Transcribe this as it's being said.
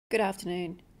Good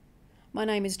afternoon. My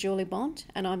name is Julie Bont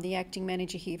and I'm the Acting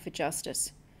Manager here for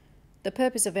Justice. The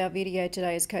purpose of our video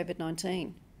today is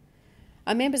COVID-19.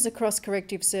 Our members across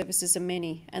corrective services are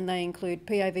many and they include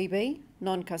PAVB,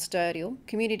 non-custodial,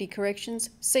 community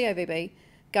corrections, COVB,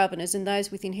 governors and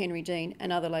those within Henry Dean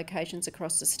and other locations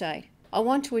across the state. I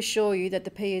want to assure you that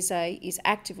the PSA is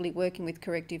actively working with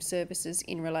corrective services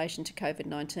in relation to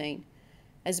COVID-19.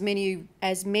 As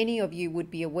many of you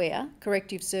would be aware,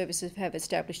 corrective services have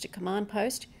established a command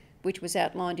post, which was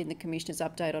outlined in the Commissioner's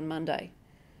update on Monday.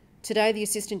 Today, the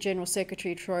Assistant General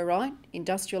Secretary Troy Wright,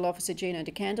 Industrial Officer Gino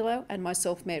DeCandelo, and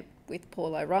myself met with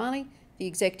Paul O'Reilly, the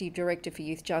Executive Director for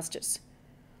Youth Justice.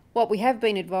 What we have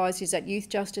been advised is that Youth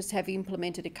Justice have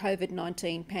implemented a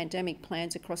COVID-19 pandemic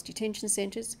plans across detention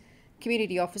centres,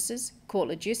 community offices, court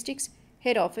logistics,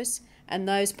 head office, and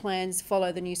those plans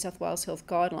follow the New South Wales Health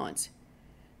Guidelines.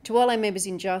 To all our members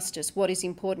in Justice, what is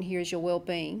important here is your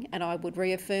well-being, and I would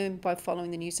reaffirm by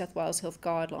following the New South Wales Health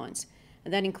Guidelines,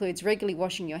 and that includes regularly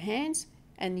washing your hands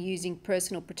and using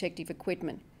personal protective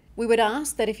equipment. We would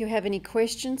ask that if you have any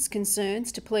questions,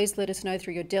 concerns, to please let us know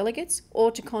through your delegates or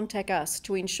to contact us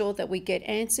to ensure that we get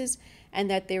answers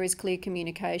and that there is clear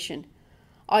communication.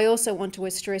 I also want to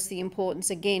stress the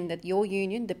importance again that your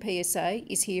union, the PSA,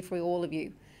 is here for all of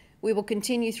you. We will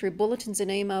continue through bulletins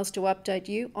and emails to update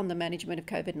you on the management of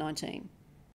COVID-19.